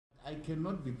I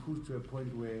cannot be pushed to a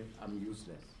point where I'm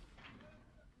useless.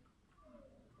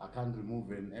 I can't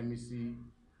remove an MEC.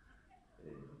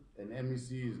 An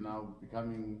MEC is now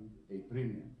becoming a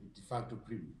premier, a de facto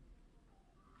premier.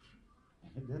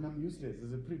 And then I'm useless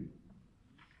as a premier.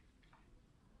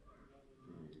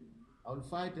 I'll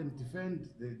fight and defend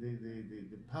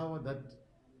the power that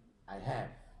I have.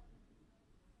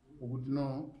 Who would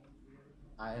know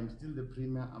I am still the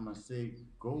premier? I must say,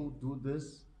 go do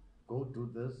this, go do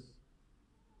this.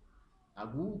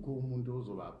 Akukho umuntu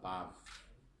ozoba above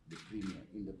the premier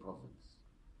in the province.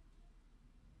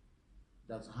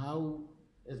 That's how,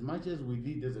 as much as we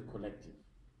lead as a collective,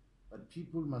 but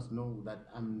people must know that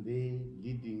I'm there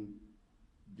leading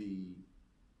the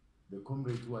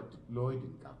comrades who are deployed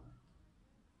in government.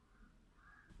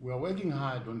 We are working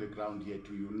hard on the ground here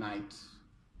to unite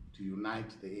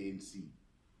the ANC.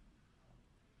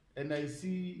 And I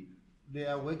see they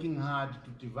are working hard to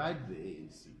divide the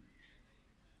ANC.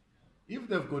 If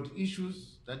they've got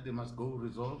issues that they must go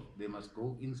resolve, they must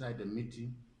go inside a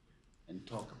meeting and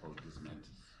talk about these matters.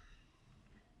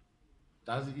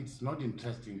 It's not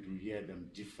interesting to hear them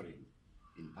differing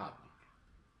in public.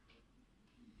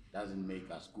 Doesn't make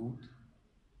us good.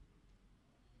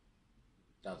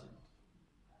 Doesn't.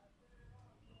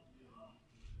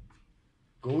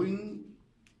 Going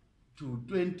to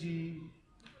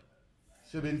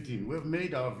 2017, we've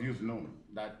made our views known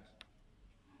that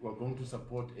we're going to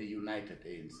support a united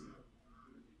ANC.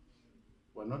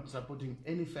 We're not supporting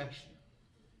any faction.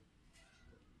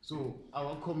 So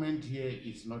our comment here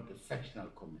is not a factional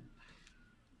comment.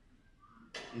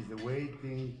 It's the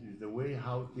way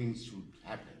how things should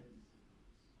happen.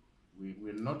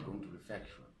 We're not going to be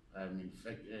factional.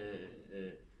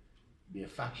 Be a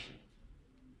faction.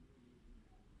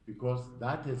 Because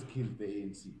that has killed the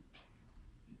ANC.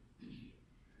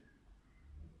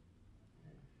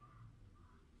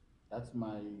 That's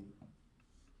my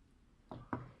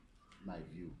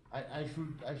view. I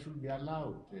should be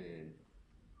allowed.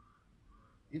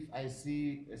 If I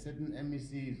see a certain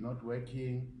MEC is not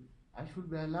working, I should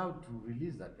be allowed to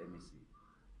release that MEC.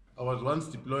 I was once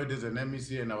deployed as an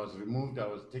MEC and I was removed. I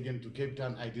was taken to Cape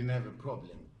Town. I didn't have a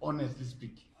problem, honestly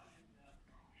speaking.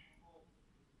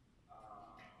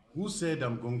 Who said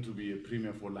I'm going to be a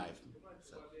premier for life?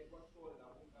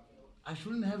 I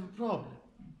shouldn't have a problem.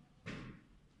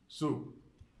 So,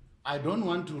 I don't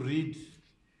want to read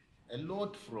a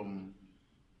lot from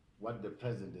what the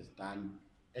president has done,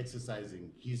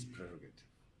 exercising his prerogative.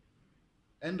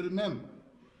 And remember,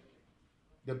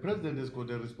 the president has got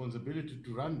a responsibility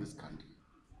to run this country.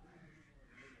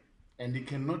 And he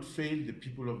cannot fail the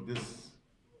people of this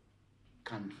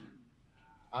country.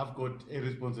 I've got a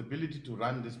responsibility to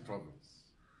run this province.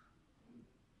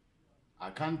 I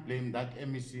can't blame that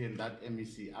MEC and that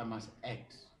MEC. I must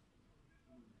act.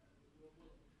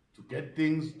 To get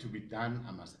things to be done,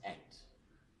 I must act.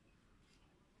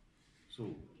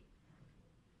 So,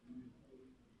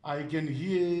 I can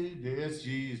hear the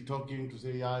SG is talking to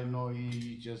say, yeah, I know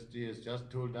he has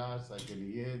just told us. I can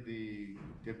hear the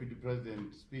Deputy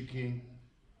President speaking.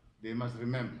 They must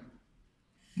remember,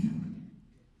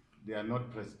 they are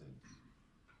not presidents.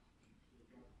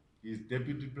 He is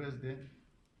Deputy President,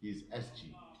 he is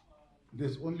SG.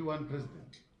 There's only one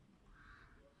president.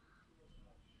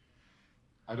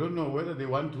 I don't know whether they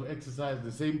want to exercise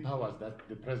the same powers that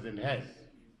the president has.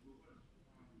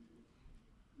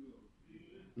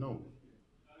 No.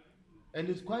 And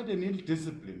it's quite an ill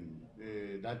discipline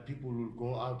that people will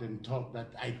go out and talk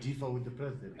that I differ with the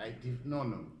president.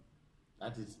 No.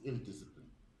 That is ill discipline.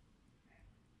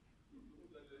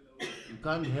 You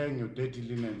can't hang your dirty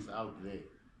linens out there.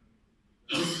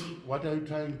 What are you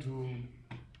trying to,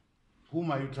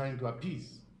 whom are you trying to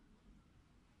appease?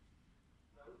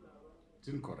 It's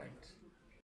incorrect.